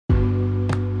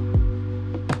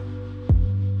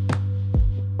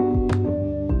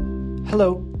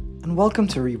Hello, and welcome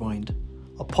to Rewind,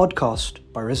 a podcast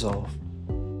by Resolve.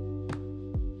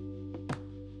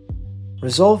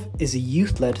 Resolve is a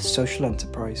youth-led social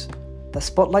enterprise that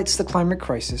spotlights the climate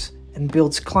crisis and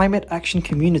builds climate action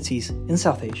communities in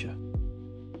South Asia.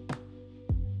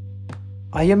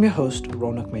 I am your host,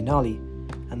 Ronak Mainali,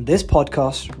 and this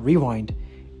podcast, Rewind,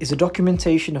 is a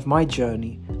documentation of my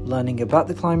journey learning about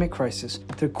the climate crisis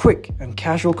through quick and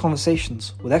casual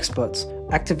conversations with experts,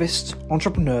 activists,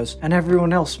 entrepreneurs, and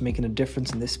everyone else making a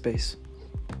difference in this space.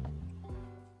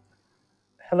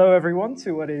 Hello, everyone,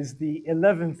 to what is the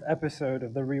 11th episode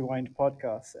of the Rewind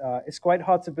podcast. It's quite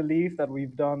hard to believe that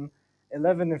we've done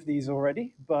 11 of these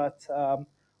already, but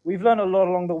we've learned a lot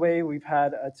along the way. We've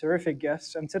had a terrific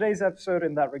guest, and today's episode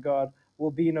in that regard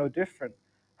will be no different.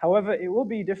 However, it will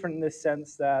be different in the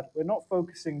sense that we're not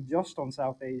focusing just on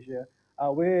South Asia.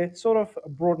 We're sort of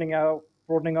broadening our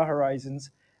horizons.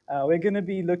 We're going to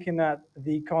be looking at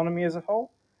the economy as a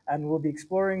whole, and we'll be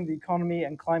exploring the economy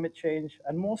and climate change,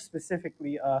 and more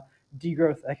specifically,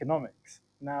 degrowth economics.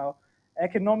 Now,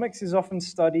 economics is often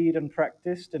studied and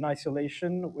practiced in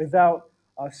isolation without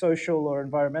social or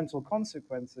environmental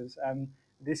consequences, and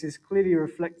this is clearly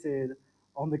reflected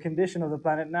on the condition of the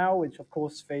planet now, which of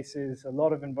course faces a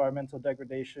lot of environmental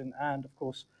degradation and of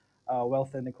course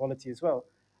wealth inequality as well.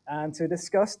 And to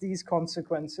discuss these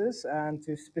consequences and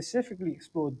to specifically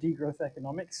explore degrowth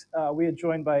economics, we are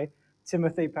joined by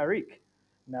Timothée Parrique.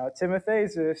 Now, Timothée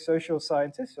is a social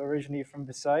scientist originally from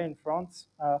Versailles in France,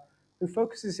 who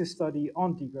focuses his study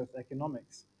on degrowth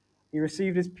economics. He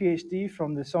received his PhD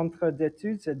from the Centre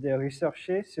d'études et de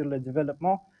recherche sur le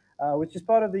développement, which is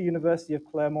part of the University of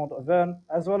Clermont-Auvergne,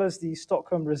 as well as the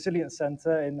Stockholm Resilience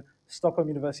Center in Stockholm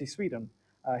University, Sweden.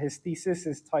 His thesis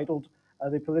is titled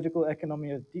The Political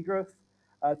Economy of Degrowth.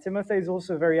 Timothée is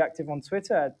also very active on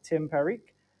Twitter at Tim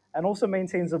Parrique, and also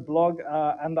maintains a blog,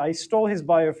 and I stole his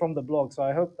bio from the blog, so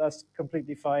I hope that's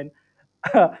completely fine.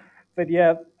 But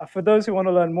yeah, for those who want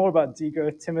to learn more about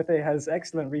degrowth, Timothée has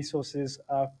excellent resources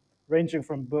ranging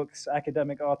from books,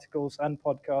 academic articles, and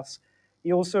podcasts.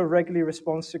 He also regularly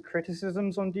responds to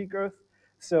criticisms on degrowth,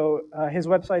 so his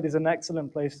website is an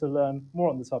excellent place to learn more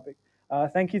on the topic.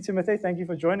 Thank you, Timothée. Thank you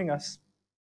for joining us.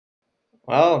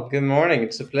 Well, good morning.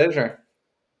 It's a pleasure.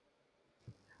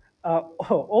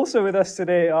 Also with us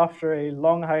today, after a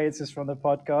long hiatus from the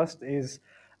podcast, is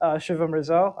Shivam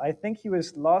Rizal. I think he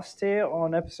was last here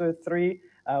on episode 3,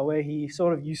 where he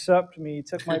sort of usurped me,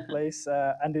 took my place,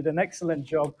 and did an excellent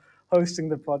job hosting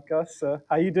the podcast. So,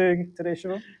 how are you doing today,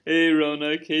 Shivam? Hey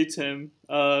Ronak, hey Tim.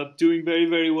 Doing very,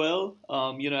 very well.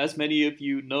 As many of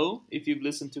you know, if you've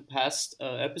listened to past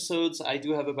episodes, I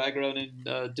do have a background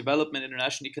in development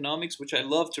international economics, which I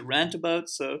love to rant about.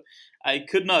 So I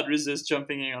could not resist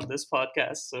jumping in on this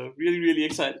podcast. So really, really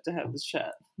excited to have this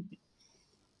chat.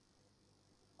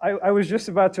 I was just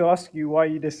about to ask you why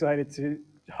you decided to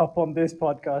hop on this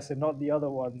podcast and not the other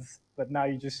ones, but now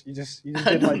you just did No,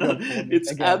 my no, job for me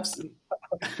it's again. absent.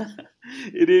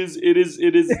 It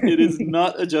is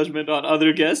not a judgment on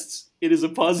other guests. It is a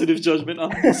positive judgment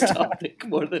on this topic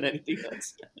more than anything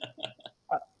else.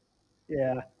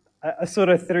 Yeah, I sort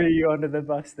of threw you under the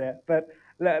bus there, but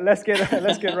let's get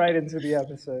let's get right into the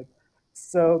episode.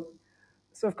 So,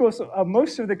 so of course,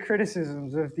 most of the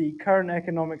criticisms of the current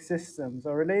economic systems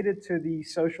are related to the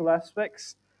social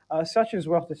aspects, such as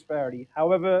wealth disparity.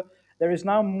 However, there is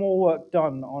now more work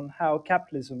done on how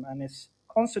capitalism and its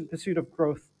constant pursuit of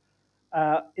growth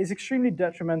is extremely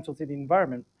detrimental to the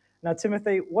environment. Now,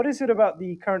 Timothy, what is it about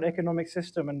the current economic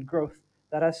system and growth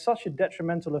that has such a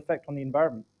detrimental effect on the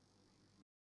environment?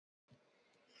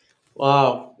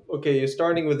 Wow. Okay, you're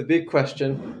starting with a big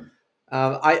question.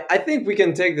 I think we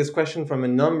can take this question from a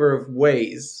number of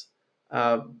ways.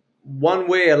 One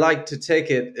way I like to take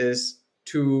it is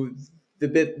to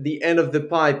the end of the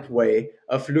pipe way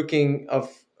of looking of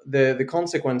the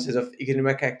consequences of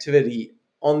economic activity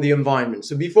on the environment.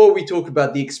 So before we talk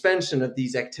about the expansion of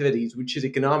these activities, which is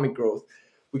economic growth,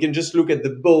 we can just look at the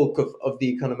bulk of the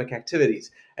economic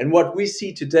activities. And what we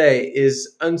see today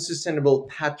is unsustainable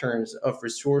patterns of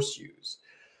resource use.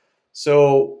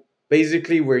 So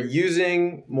basically, we're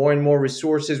using more and more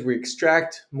resources, we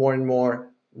extract more and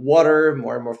more water,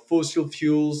 more and more fossil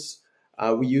fuels,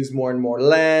 we use more and more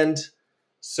land.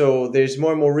 So there's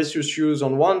more and more resource use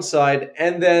on one side,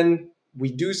 and then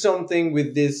we do something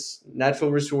with these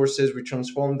natural resources, we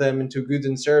transform them into goods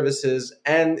and services,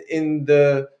 and in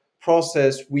the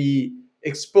process, we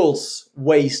expulse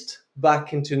waste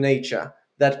back into nature.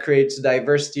 That creates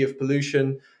diversity of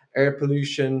pollution, air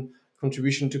pollution,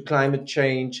 contribution to climate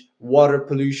change, water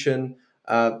pollution,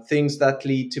 things that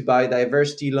lead to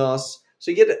biodiversity loss. So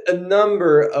you get a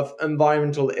number of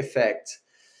environmental effects.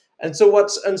 And so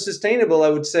what's unsustainable, I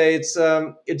would say, it's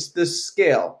the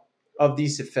scale of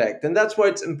these effects. And that's why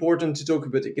it's important to talk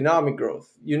about economic growth.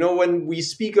 When we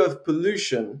speak of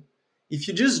pollution, if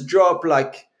you just drop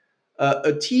like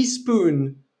a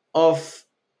teaspoon of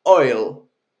oil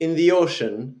in the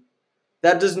ocean,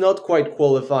 that does not quite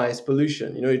qualify as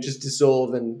pollution. You just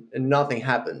dissolve and nothing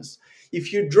happens.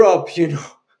 If you drop,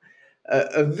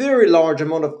 a very large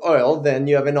amount of oil, then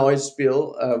you have an oil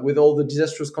spill with all the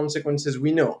disastrous consequences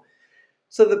we know.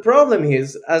 So the problem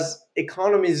is, as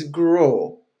economies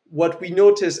grow, what we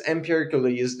notice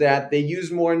empirically is that they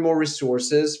use more and more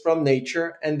resources from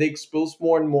nature and they expose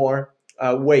more and more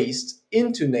waste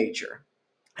into nature.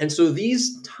 And so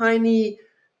these tiny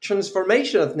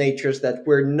transformation of natures that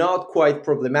were not quite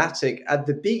problematic at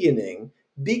the beginning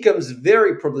becomes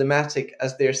very problematic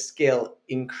as their scale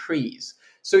increase.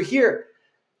 So here,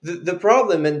 the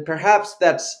problem, and perhaps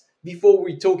that's before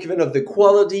we talk even of the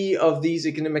quality of these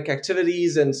economic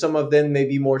activities, and some of them may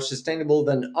be more sustainable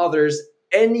than others,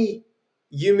 any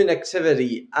human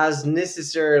activity has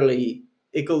necessarily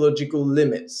ecological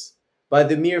limits by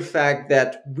the mere fact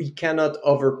that we cannot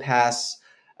overpass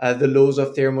the laws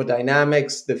of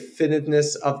thermodynamics, the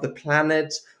finiteness of the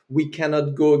planet. We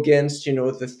cannot go against,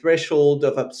 the threshold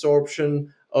of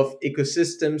absorption of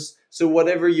ecosystems. So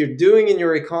whatever you're doing in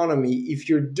your economy, if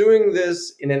you're doing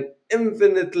this in an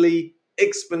infinitely,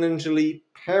 exponentially,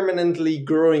 permanently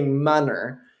growing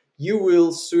manner, you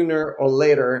will sooner or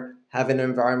later have an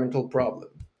environmental problem.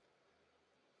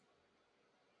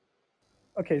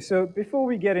 Okay, so before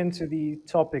we get into the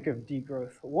topic of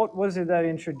degrowth, what was it that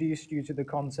introduced you to the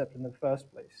concept in the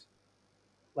first place?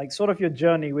 Like, sort of your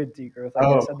journey with degrowth, I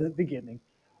Oh, guess, at the beginning.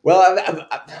 well,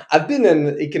 I've been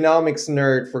an economics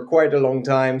nerd for quite a long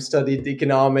time, studied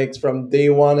economics from day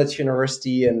one at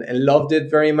university and loved it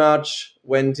very much.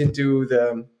 Went into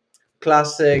the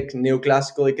classic,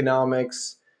 neoclassical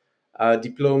economics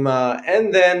diploma,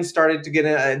 and then started to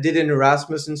did an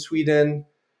Erasmus in Sweden.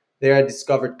 There I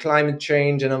discovered climate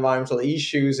change and environmental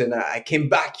issues, and I came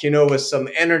back, with some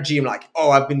energy. I'm like,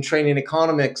 oh, I've been trained in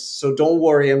economics, so don't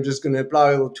worry, I'm just going to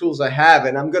apply all the tools I have,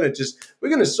 and we're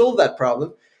going to solve that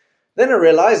problem. Then I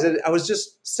realized that I was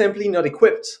just simply not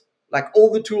equipped. Like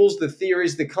all the tools, the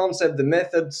theories, the concept, the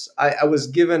methods I was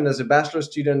given as a bachelor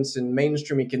student in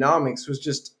mainstream economics was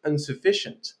just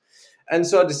insufficient. And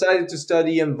so I decided to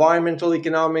study environmental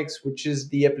economics, which is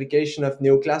the application of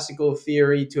neoclassical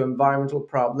theory to environmental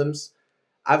problems.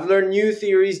 I've learned new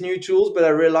theories, new tools, but I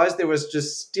realized there was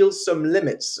just still some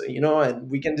limits, and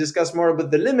we can discuss more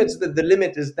about the limits. That the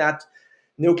limit is that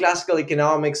neoclassical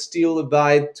economics still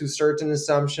abide to certain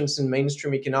assumptions in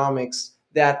mainstream economics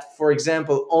that, for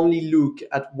example, only look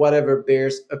at whatever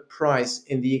bears a price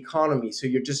in the economy. So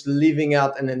you're just leaving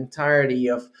out an entirety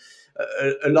of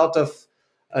a lot of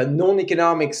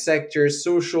non-economic sectors,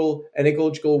 social and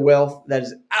ecological wealth that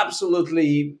is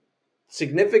absolutely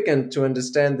significant to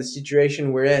understand the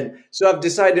situation we're in. So I've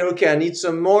decided, okay, I need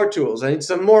some more tools. I need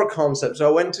some more concepts. So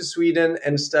I went to Sweden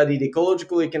and studied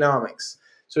ecological economics.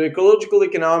 So ecological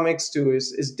economics too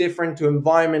is different to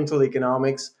environmental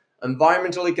economics.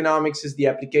 Environmental economics is the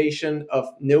application of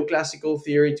neoclassical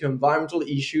theory to environmental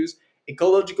issues.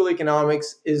 Ecological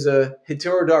economics is a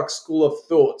heterodox school of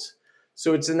thought.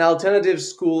 So it's an alternative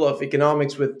school of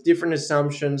economics with different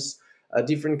assumptions, a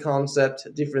different concept,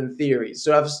 different theories.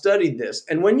 So I've studied this.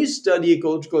 And when you study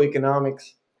ecological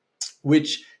economics,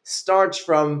 which starts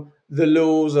from the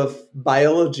laws of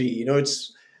biology,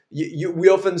 we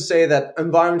often say that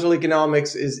environmental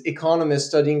economics is economists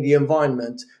studying the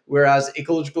environment, whereas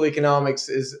ecological economics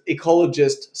is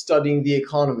ecologists studying the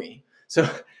economy. So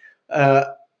uh,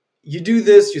 you do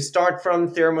this, you start from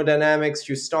thermodynamics,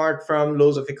 you start from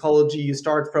laws of ecology, you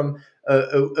start from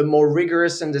a more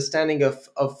rigorous understanding of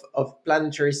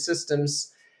planetary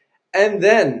systems, and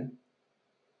then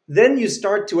you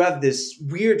start to have this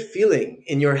weird feeling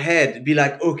in your head, be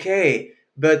like, okay,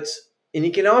 but in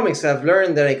economics I've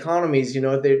learned that economies,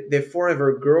 they're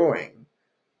forever growing.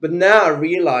 But now I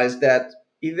realize that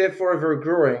if they're forever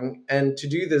growing, and to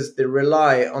do this they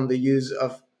rely on the use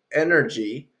of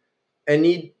energy, and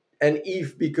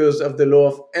if because of the law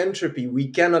of entropy we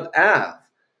cannot have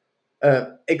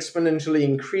exponentially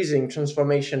increasing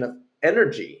transformation of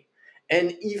energy,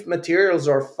 and if materials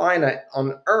are finite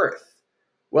on Earth,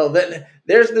 well, then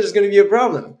there's going to be a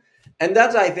problem. And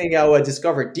that's, I think, how I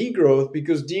discovered degrowth,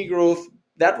 because degrowth,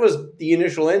 that was the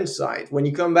initial insight. When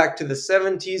you come back to the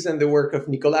 70s and the work of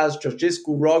Nicolaas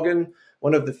Georgescu-Roegen,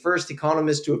 one of the first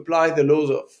economists to apply the laws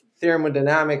of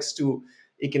thermodynamics to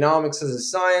economics as a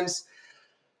science,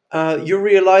 you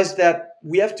realize that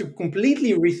we have to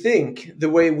completely rethink the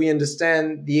way we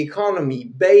understand the economy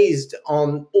based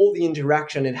on all the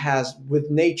interaction it has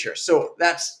with nature. So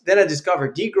that's then I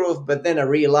discovered degrowth, but then I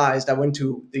realized I went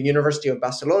to the University of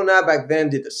Barcelona back then,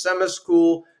 did a summer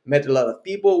school, met a lot of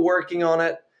people working on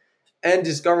it, and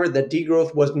discovered that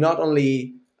degrowth was not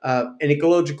only an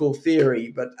ecological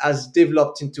theory, but has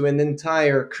developed into an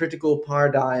entire critical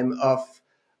paradigm of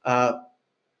uh,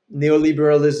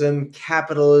 neoliberalism,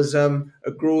 capitalism,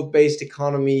 a growth based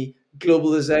economy,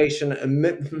 globalization,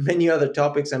 and many other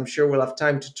topics I'm sure we'll have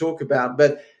time to talk about.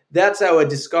 But that's how I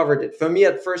discovered it. For me,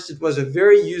 at first, it was a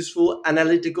very useful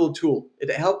analytical tool.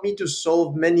 It helped me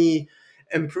to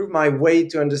improve my way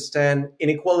to understand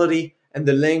inequality and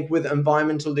the link with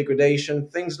environmental degradation,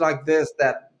 things like this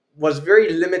that was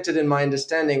very limited in my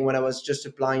understanding when I was just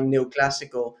applying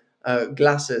neoclassical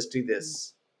glasses to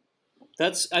this.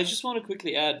 That's. I just want to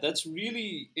quickly add. That's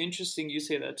really interesting. You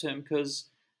say that, Tim, because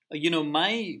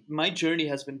my journey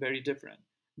has been very different.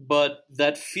 But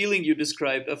that feeling you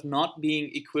described of not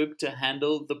being equipped to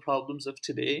handle the problems of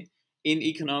today in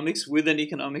economics with an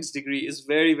economics degree is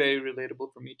very very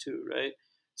relatable for me too, right?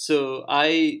 So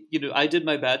I did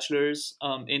my bachelor's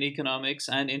in economics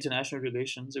and international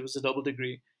relations. It was a double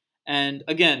degree, and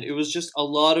again, it was just a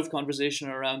lot of conversation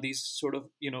around these sort of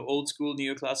old school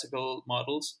neoclassical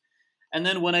models. And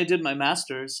then when I did my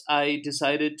master's, I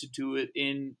decided to do it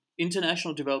in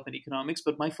international development economics,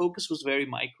 but my focus was very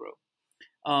micro.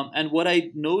 And what I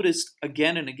noticed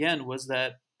again and again was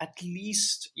that at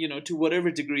least, to whatever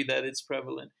degree that it's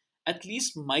prevalent, at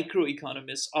least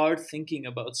microeconomists are thinking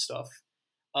about stuff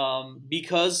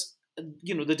because,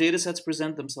 the data sets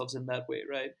present themselves in that way,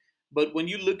 right? But when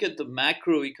you look at the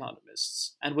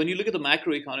macroeconomists and when you look at the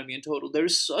macroeconomy in total, there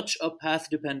is such a path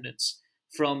dependence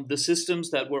from the systems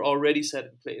that were already set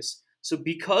in place. So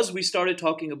because we started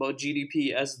talking about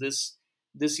GDP as this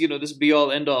be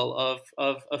all end all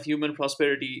of human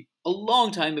prosperity a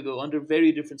long time ago under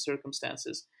very different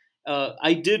circumstances,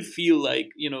 I did feel like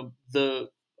the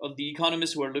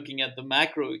economists who are looking at the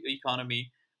macro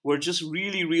economy were just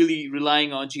really really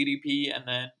relying on GDP, and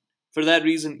then for that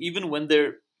reason, even when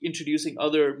they're introducing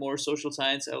other more social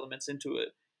science elements into it,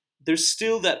 there's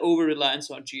still that over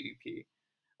reliance on GDP.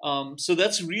 So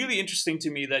that's really interesting to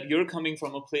me that you're coming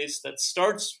from a place that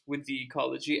starts with the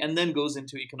ecology and then goes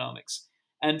into economics.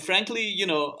 And frankly,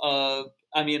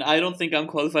 I mean, I don't think I'm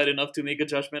qualified enough to make a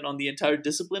judgment on the entire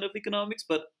discipline of economics,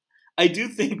 but I do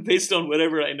think, based on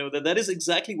whatever I know, that that is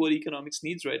exactly what economics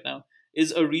needs right now,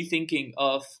 is a rethinking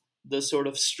of the sort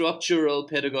of structural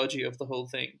pedagogy of the whole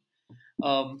thing.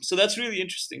 So that's really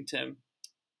interesting, Tim.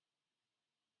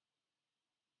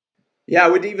 Yeah, I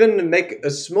would even make a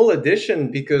small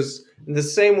addition because, in the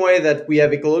same way that we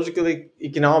have ecological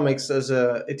economics as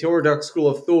a heterodox school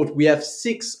of thought, we have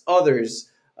six others.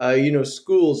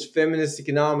 Schools: feminist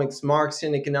economics,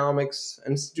 Marxian economics,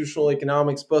 institutional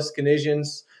economics,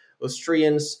 post-Keynesians,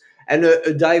 Austrians, and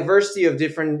a diversity of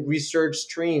different research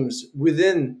streams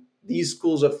within these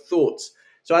schools of thought.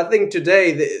 So I think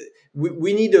today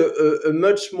we need a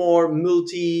much more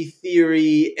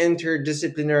multi-theory,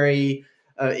 interdisciplinary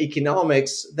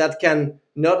economics that can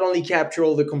not only capture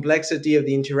all the complexity of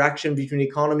the interaction between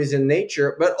economies and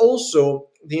nature, but also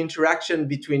the interaction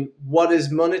between what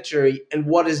is monetary and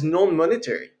what is non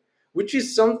monetary, which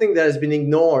is something that has been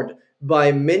ignored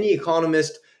by many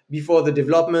economists before the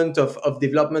development of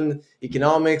development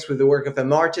economics with the work of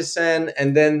Amartya Sen,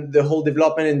 and then the whole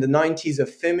development in the 90s of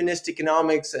feminist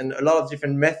economics and a lot of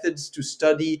different methods to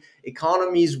study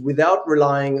economies without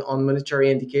relying on monetary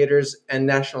indicators and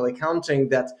national accounting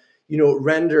that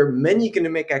render many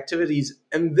economic activities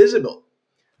invisible.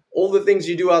 All the things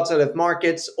you do outside of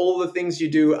markets, all the things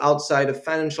you do outside of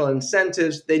financial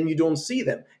incentives, then you don't see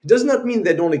them. It does not mean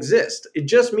they don't exist. It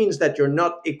just means that you're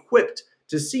not equipped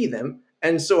to see them.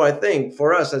 And so I think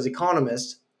for us as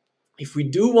economists, if we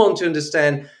do want to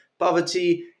understand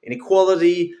poverty,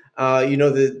 inequality,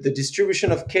 the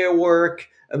distribution of care work,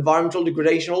 environmental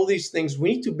degradation, all these things,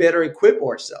 we need to better equip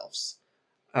ourselves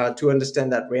to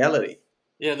understand that reality.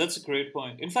 Yeah, that's a great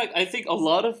point. In fact, I think a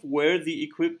lot of where the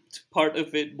equipped part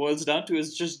of it boils down to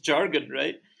is just jargon,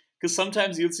 right? Because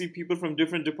sometimes you'll see people from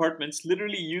different departments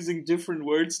literally using different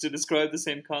words to describe the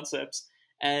same concepts.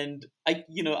 And I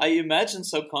imagine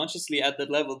subconsciously at that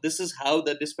level, this is how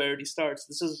that disparity starts.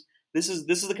 This is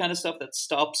the kind of stuff that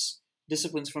stops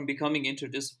disciplines from becoming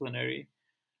interdisciplinary.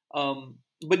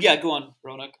 But yeah, go on,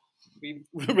 Ronak. We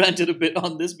ranted a bit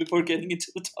on this before getting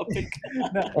into the topic. No,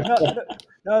 no, no,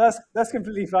 no, that's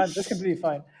completely fine. That's completely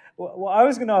fine. Well, I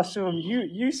was going to ask you.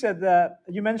 You said that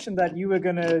you mentioned that you were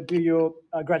going to do your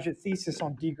graduate thesis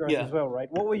on degrowth Yeah. as well, right?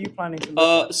 What were you planning to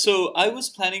look at? So I was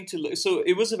planning to look. So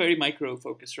it was a very micro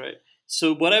focus, right?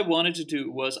 So what I wanted to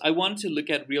do was I wanted to look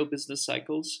at real business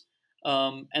cycles,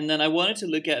 and then I wanted to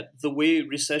look at the way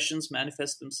recessions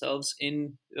manifest themselves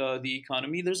in the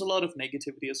economy. There's a lot of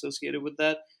negativity associated with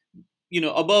that.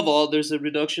 Above all, there's a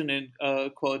reduction in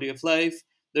quality of life.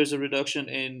 There's a reduction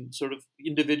in sort of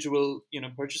individual,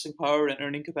 purchasing power and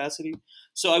earning capacity.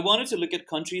 So I wanted to look at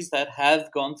countries that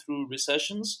have gone through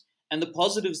recessions and the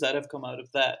positives that have come out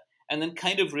of that, and then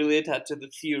kind of relate that to the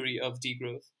theory of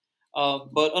degrowth.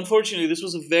 But unfortunately, this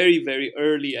was a very, very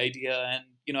early idea,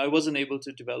 and I wasn't able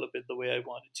to develop it the way I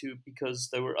wanted to because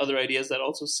there were other ideas that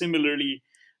also similarly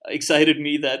excited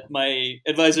me that my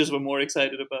advisors were more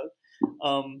excited about.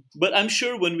 But I'm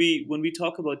sure when we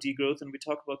talk about degrowth and we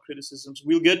talk about criticisms,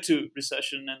 we'll get to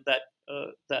recession and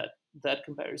that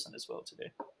comparison as well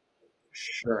today.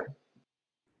 Sure.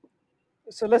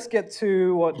 So let's get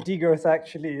to what degrowth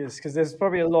actually is, because there's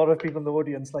probably a lot of people in the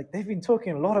audience like they've been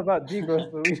talking a lot about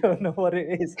degrowth, but we don't know what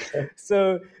it is.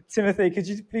 So Timothy, could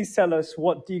you please tell us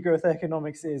what degrowth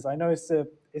economics is? I know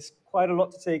it's quite a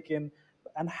lot to take in,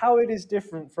 and how it is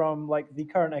different from like the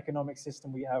current economic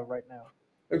system we have right now.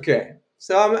 Okay.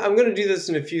 So I'm going to do this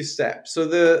in a few steps. So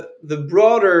the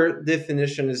broader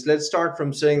definition is, let's start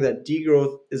from saying that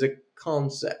degrowth is a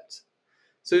concept.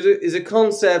 So it is a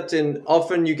concept, and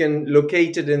often you can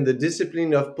locate it in the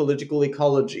discipline of political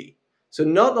ecology. So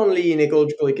not only in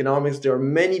ecological economics, there are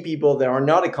many people that are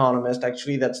not economists.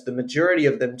 Actually, that's the majority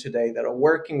of them today that are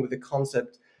working with the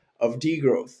concept of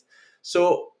degrowth.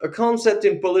 So a concept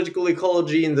in political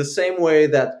ecology, in the same way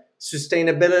that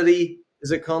sustainability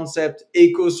is a concept,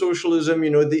 eco-socialism,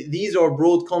 these are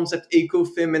broad concepts,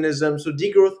 ecofeminism. So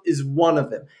degrowth is one of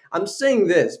them. I'm saying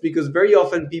this because very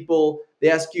often people,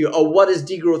 they ask you, oh, what is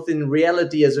degrowth in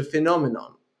reality as a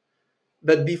phenomenon?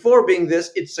 But before being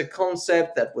this, it's a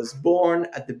concept that was born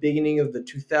at the beginning of the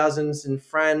 2000s in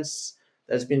France,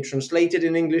 that's been translated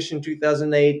in English in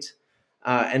 2008,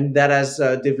 and that has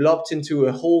developed into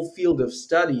a whole field of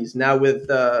studies now with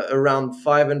around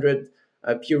 500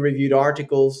 peer-reviewed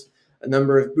articles, a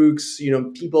number of books,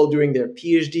 people doing their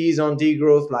PhDs on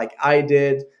degrowth, like I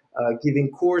did, giving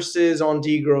courses on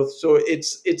degrowth. So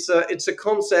it's a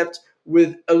concept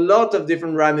with a lot of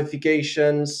different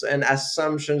ramifications and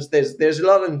assumptions. There's a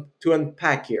lot to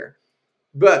unpack here.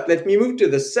 But let me move to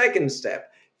the second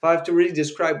step. If I have to really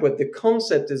describe what the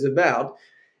concept is about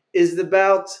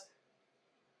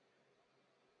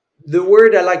the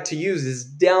word I like to use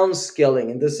is downscaling,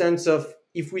 in the sense of,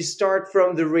 if we start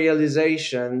from the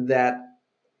realization that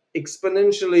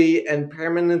exponentially and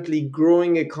permanently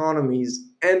growing economies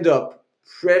end up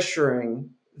pressuring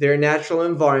their natural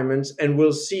environments, and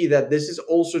we'll see that this is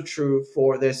also true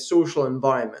for their social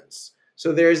environments.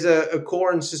 So there's a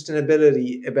core in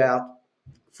sustainability about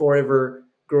forever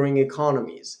growing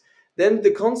economies. Then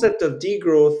the concept of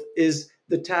degrowth is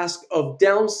the task of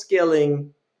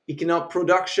downscaling economic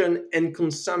production and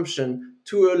consumption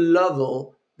to a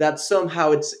level that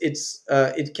somehow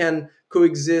it can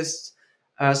coexist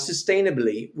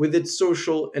sustainably with its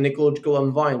social and ecological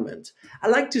environment. I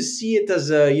like to see it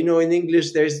as in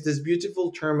English, there's this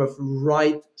beautiful term of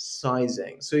right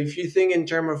sizing. So if you think in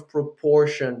terms of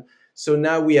proportion, so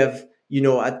now we have,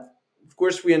 of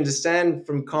course, we understand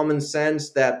from common sense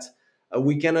that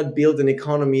we cannot build an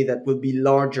economy that will be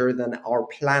larger than our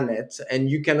planet, and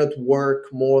you cannot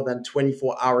work more than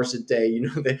 24 hours a day.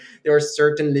 There are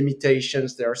certain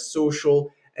limitations, there are social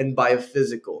and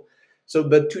biophysical. So,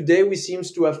 but today we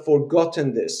seems to have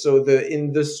forgotten this. So,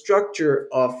 in the structure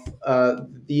of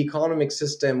the economic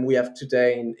system we have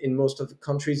today in most of the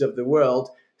countries of the world,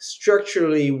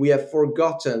 structurally we have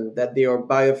forgotten that there are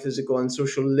biophysical and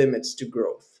social limits to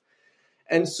growth.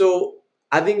 And so,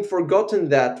 having forgotten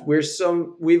that,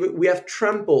 we have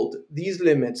trampled these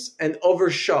limits and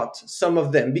overshot some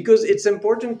of them, because it's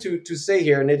important to say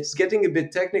here, and it's getting a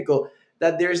bit technical,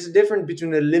 that there's a difference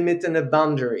between a limit and a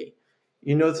boundary.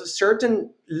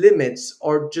 Certain limits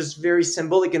are just very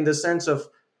symbolic, in the sense of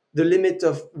the limit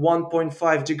of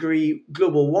 1.5 degree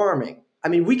global warming. I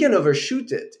mean, we can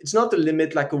overshoot it. It's not a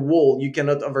limit like a wall you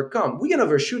cannot overcome. We can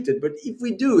overshoot it, but if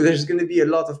we do, there's going to be a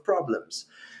lot of problems.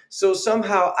 So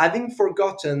somehow, having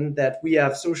forgotten that we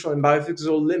have social and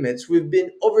biophysical limits, we've been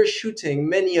overshooting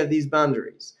many of these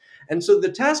boundaries. And so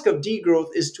the task of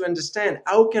degrowth is to understand,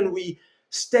 how can we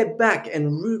step back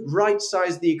and right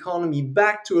size the economy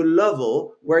back to a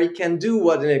level where it can do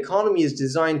what an economy is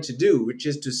designed to do, which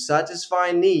is to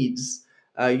satisfy needs,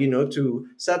 to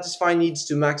satisfy needs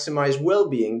to maximize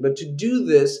well-being, but to do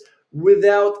this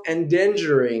without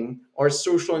endangering our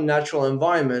social and natural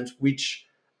environment, which,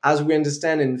 as we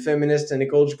understand in feminist and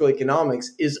ecological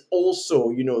economics, is also,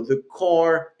 the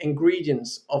core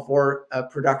ingredients of our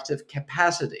productive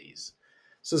capacities.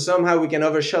 So somehow we can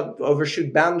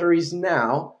overshoot boundaries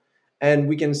now, and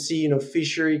we can see,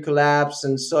 fishery collapse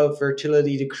and soil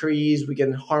fertility decrease. We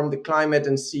can harm the climate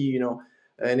and see,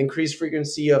 an increased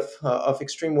frequency of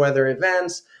extreme weather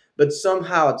events. But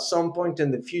somehow, at some point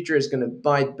in the future, is going to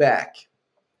bite back.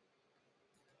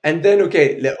 And then,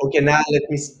 okay, now let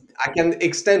me. I can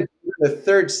extend to the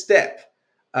third step.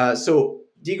 So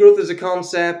degrowth is a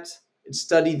concept. It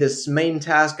studied this main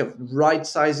task of right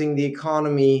sizing the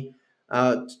economy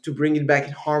to bring it back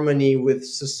in harmony with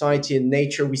society and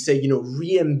nature. We say,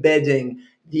 re-embedding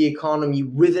the economy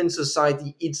within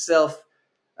society itself,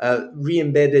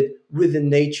 re-embedded within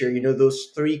nature. Those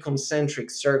three concentric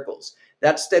circles.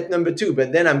 That's step number two.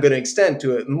 But then I'm going to extend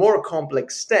to a more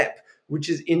complex step, which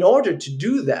is, in order to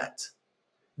do that,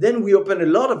 then we open a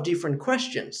lot of different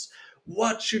questions.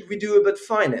 What should we do about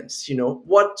finance?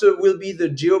 What will be the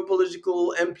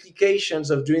geopolitical implications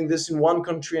of doing this in one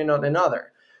country and not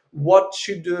another? What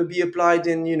should be applied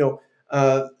in,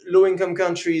 low-income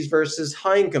countries versus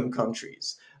high-income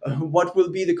countries? What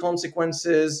will be the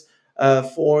consequences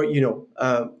for,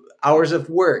 hours of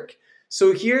work?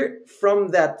 So here, from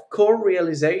that core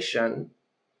realization,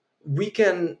 we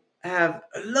can have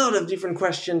a lot of different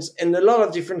questions and a lot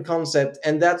of different concepts.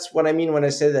 And that's what I mean when I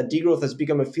say that degrowth has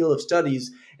become a field of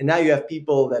studies. And now you have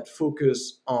people that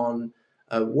focus on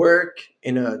work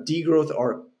in a degrowth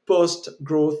or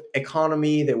post-growth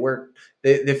economy.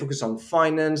 They focus on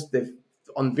finance.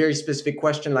 On very specific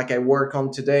question like I work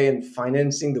on today, and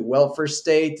financing the welfare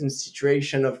state in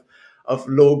situation of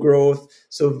low growth.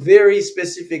 So very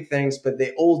specific things, but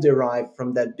they all derive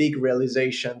from that big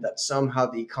realization that somehow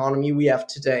the economy we have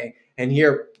today, and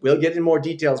here we'll get in more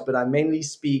details, but I mainly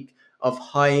speak of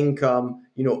high income,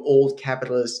 old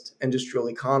capitalist industrial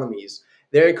economies.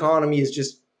 Their economy is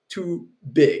just too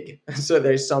big. So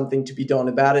there's something to be done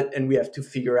about it, and we have to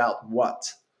figure out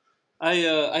what.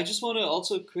 I just want to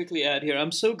also quickly add here.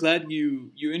 I'm so glad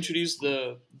you introduced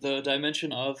the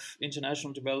dimension of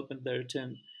international development there,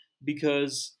 Tim,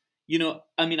 because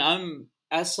I mean, I'm,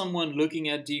 as someone looking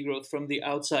at degrowth from the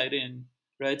outside in,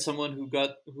 right? Someone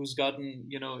who's gotten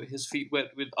his feet wet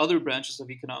with other branches of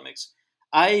economics.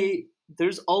 I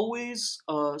There's always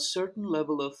a certain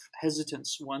level of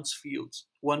hesitance one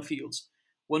feels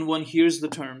when one hears the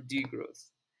term degrowth,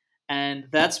 and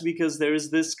that's because there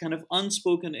is this kind of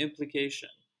unspoken implication,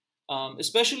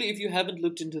 especially if you haven't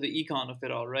looked into the econ of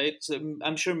it all, right? So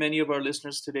I'm sure many of our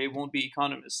listeners today won't be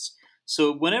economists.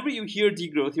 So whenever you hear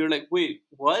degrowth, you're like, wait,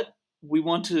 what? We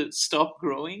want to stop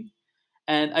growing?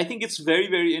 And I think it's very,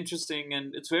 very interesting,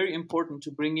 and it's very important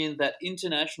to bring in that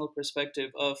international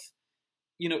perspective of,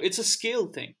 it's a scale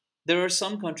thing. There are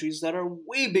some countries that are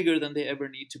way bigger than they ever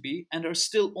need to be and are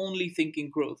still only thinking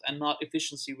growth and not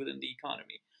efficiency within the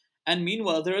economy. And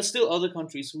meanwhile, there are still other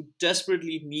countries who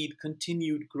desperately need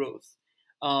continued growth.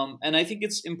 And I think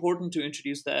it's important to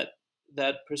introduce that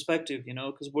perspective,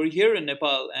 because we're here in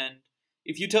Nepal, and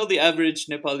if you tell the average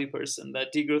Nepali person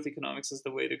that degrowth economics is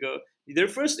the way to go, their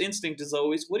first instinct is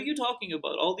always, "What are you talking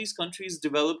about? All these countries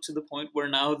developed to the point where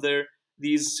now they're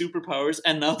these superpowers,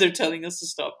 and now they're telling us to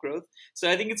stop growth." So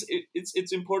I think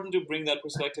it's important to bring that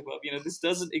perspective up. This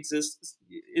doesn't exist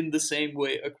in the same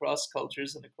way across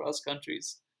cultures and across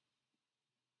countries.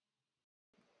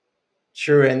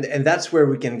 Sure, and that's where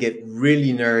we can get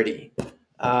really nerdy.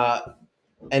 Uh,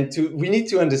 and we need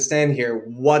to understand here,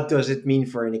 what does it mean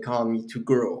for an economy to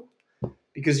grow?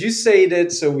 Because you say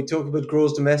that, so we talk about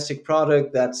gross domestic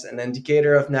product. That's an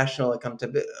indicator of national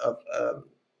accountability, of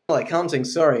accounting.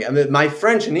 Sorry, I mean, my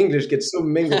French and English get so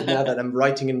mingled now that I'm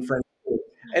writing in French.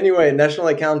 Anyway, national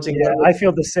accounting. Yeah, I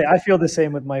feel the same. I feel the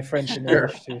same with my French and Sure.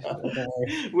 English too. So don't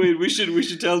worry. Wait, we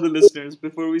should tell the listeners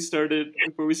before we started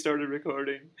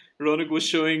recording. Ronak was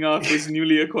showing off his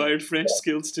newly acquired French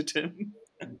skills to Tim.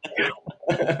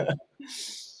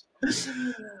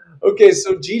 Okay,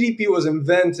 so GDP was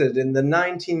invented in the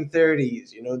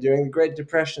 1930s, during the Great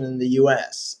Depression in the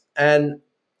US. And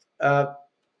uh,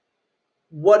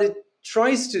 what it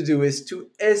tries to do is to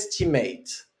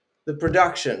estimate the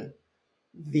production,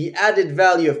 the added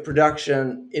value of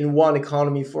production in one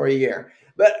economy for a year.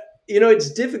 But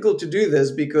it's difficult to do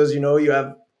this because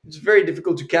it's very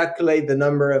difficult to calculate the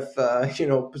number of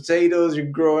potatoes you're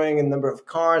growing, and number of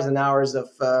cars and hours of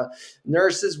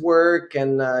nurses work,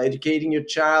 and educating your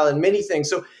child, and many things.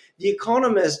 So the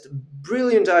economist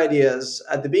brilliant ideas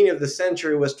at the beginning of the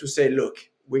century was to say, look,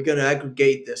 we're going to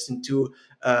aggregate this into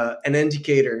an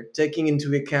indicator taking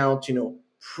into account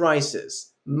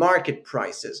prices, market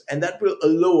prices, and that will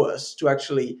allow us to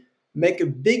actually make a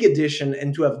big addition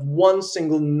and to have one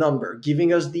single number,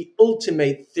 giving us the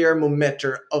ultimate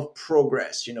thermometer of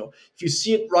progress. If you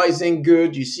see it rising,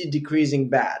 good; you see it decreasing,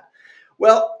 bad.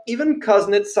 Well, even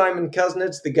Kuznets, Simon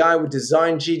Kuznets, the guy who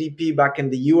designed GDP back in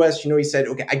the US, he said,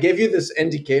 okay, I gave you this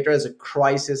indicator as a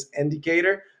crisis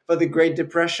indicator for the Great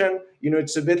Depression.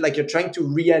 It's a bit like you're trying to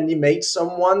reanimate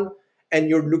someone and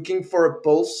you're looking for a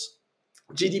pulse.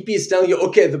 GDP is telling you,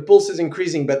 okay, the pulse is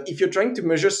increasing, but if you're trying to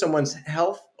measure someone's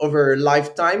health over a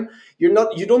lifetime, you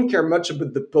don't care much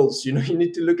about the pulse. You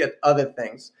need to look at other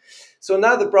things. So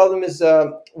now the problem is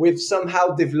we've somehow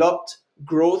developed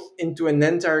growth into an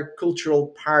entire cultural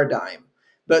paradigm.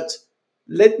 But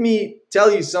let me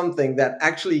tell you something that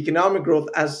actually economic growth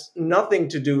has nothing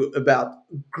to do about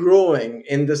growing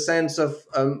in the sense of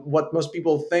what most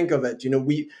people think of it.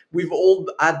 We've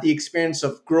all had the experience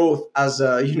of growth as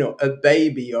a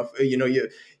baby of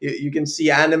you can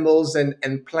see animals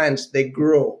and plants, they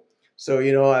grow. So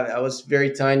I was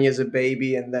very tiny as a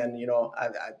baby, and then I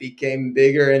became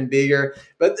bigger and bigger.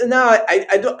 But now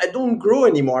I don't grow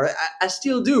anymore. I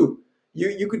still do.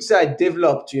 You could say I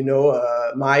developed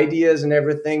my ideas and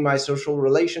everything, my social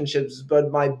relationships,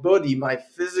 but my body, my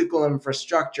physical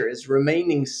infrastructure is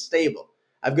remaining stable.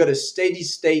 I've got a steady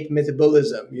state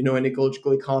metabolism, an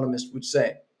ecological economist would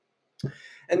say.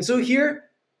 And so here,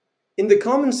 in the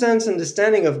common sense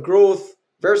understanding of growth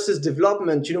versus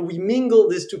development, we mingle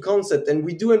these two concepts, and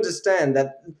we do understand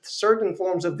that certain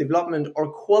forms of development are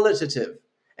qualitative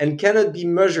and cannot be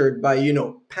measured by,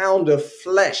 pound of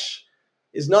flesh.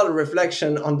 Is not a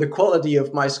reflection on the quality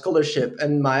of my scholarship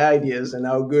and my ideas and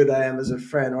how good I am as a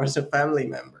friend or as a family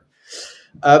member.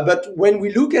 But when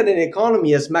we look at an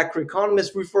economy as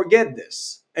macroeconomists, we forget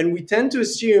this. And we tend to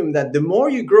assume that the more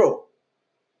you grow,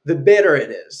 the better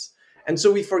it is. And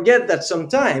so we forget that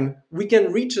sometime we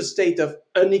can reach a state of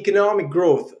uneconomic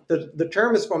growth. The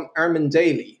term is from Herman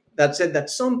Daly that said that at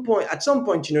some point,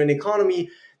 an economy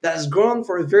that has grown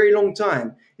for a very long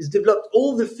time has developed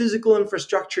all the physical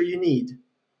infrastructure you need.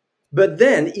 But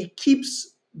then it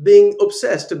keeps being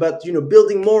obsessed about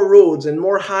building more roads and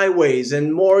more highways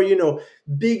and more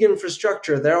big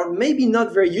infrastructure that are maybe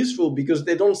not very useful because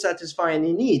they don't satisfy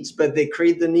any needs, but they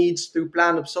create the needs through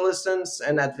planned obsolescence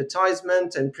and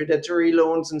advertisement and predatory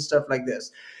loans and stuff like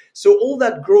this. So all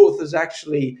that growth is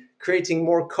actually creating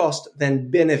more cost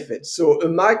than benefit. So a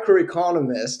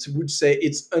microeconomist would say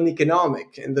it's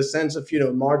uneconomic in the sense of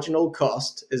marginal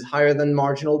cost is higher than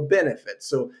marginal benefit.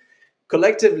 So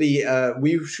collectively,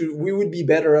 we would be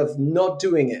better off not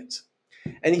doing it.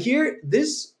 And here,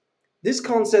 this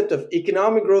concept of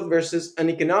economic growth versus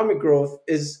uneconomic growth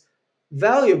is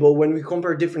valuable when we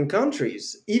compare different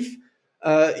countries. If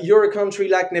you're a country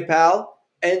like Nepal,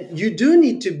 and you do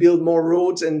need to build more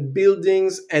roads and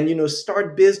buildings and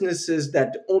start businesses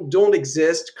that don't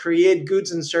exist, create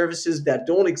goods and services that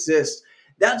don't exist,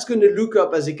 that's going to look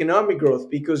up as economic growth,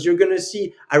 because you're going to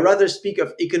see, I rather speak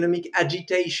of economic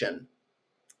agitation.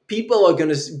 People are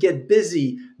going to get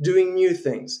busy doing new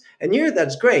things, and here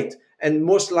that's great, and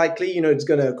most likely it's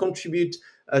going to contribute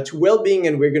to well-being,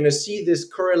 and we're going to see this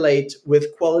correlate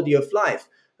with quality of life,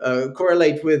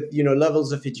 correlate with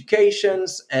levels of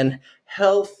educations and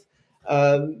health,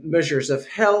 measures of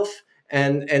health,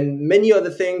 and many other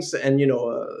things, and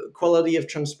quality of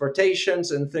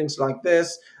transportations and things like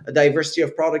this, a diversity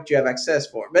of product you have access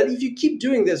for. But if you keep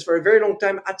doing this for a very long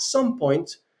time, at some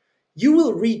point you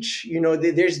will reach,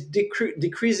 there's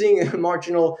decreasing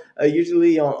marginal,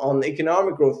 usually on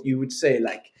economic growth, you would say,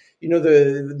 like,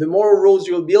 the more roads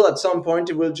you'll build, at some point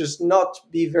it will just not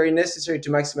be very necessary to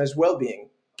maximize well-being.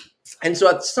 And so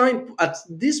at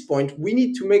this point, we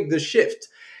need to make the shift.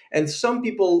 And some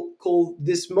people call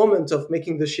this moment of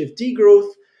making the shift degrowth.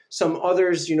 Some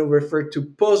others, refer to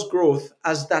post-growth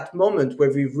as that moment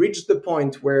where we've reached the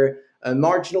point where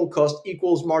marginal cost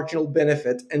equals marginal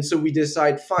benefit. And so we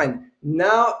decide, fine,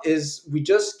 now is we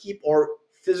just keep our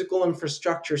physical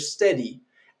infrastructure steady,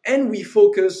 and we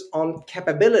focus on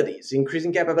capabilities,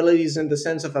 increasing capabilities in the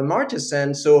sense of Amartya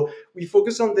Sen. So we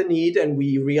focus on the need, and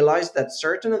we realize that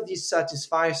certain of these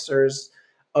satisfiers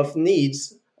of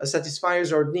needs,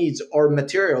 satisfiers or needs, are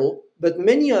material, but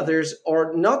many others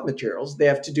are not materials. They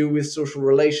have to do with social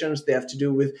relations. They have to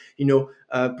do with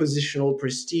positional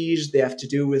prestige. They have to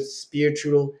do with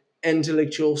spiritual,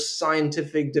 intellectual,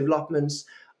 scientific developments,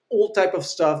 all type of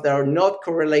stuff that are not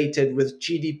correlated with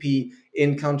GDP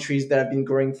in countries that have been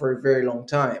growing for a very long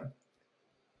time.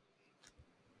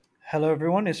 Hello,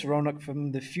 everyone. It's Ronak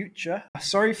from the future.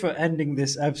 Sorry for ending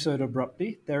this episode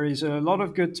abruptly. There is a lot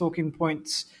of good talking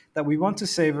points that we want to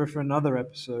savor for another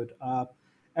episode.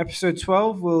 Episode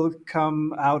 12 will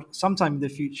come out sometime in the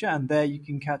future, and there you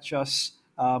can catch us,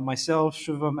 myself,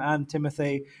 Shubham, and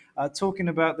Timothy, talking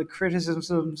about the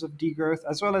criticisms of degrowth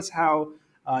as well as how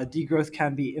degrowth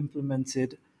can be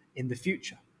implemented in the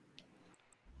future.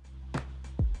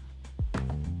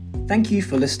 Thank you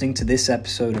for listening to this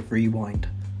episode of Rewind,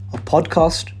 a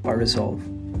podcast by Resolve.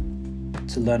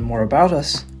 To learn more about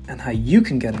us and how you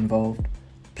can get involved,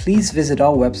 please visit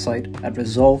our website at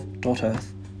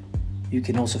resolve.earth. You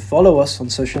can also follow us on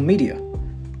social media.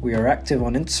 We are active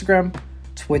on Instagram,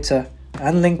 Twitter,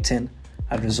 and LinkedIn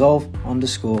at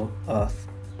resolve_earth.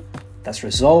 That's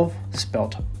Resolve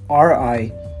spelled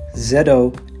RIZOLVE_earth.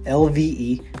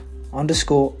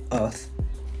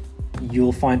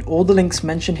 You'll find all the links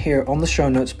mentioned here on the show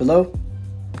notes below.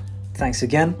 Thanks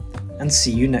again, and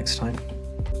see you next time.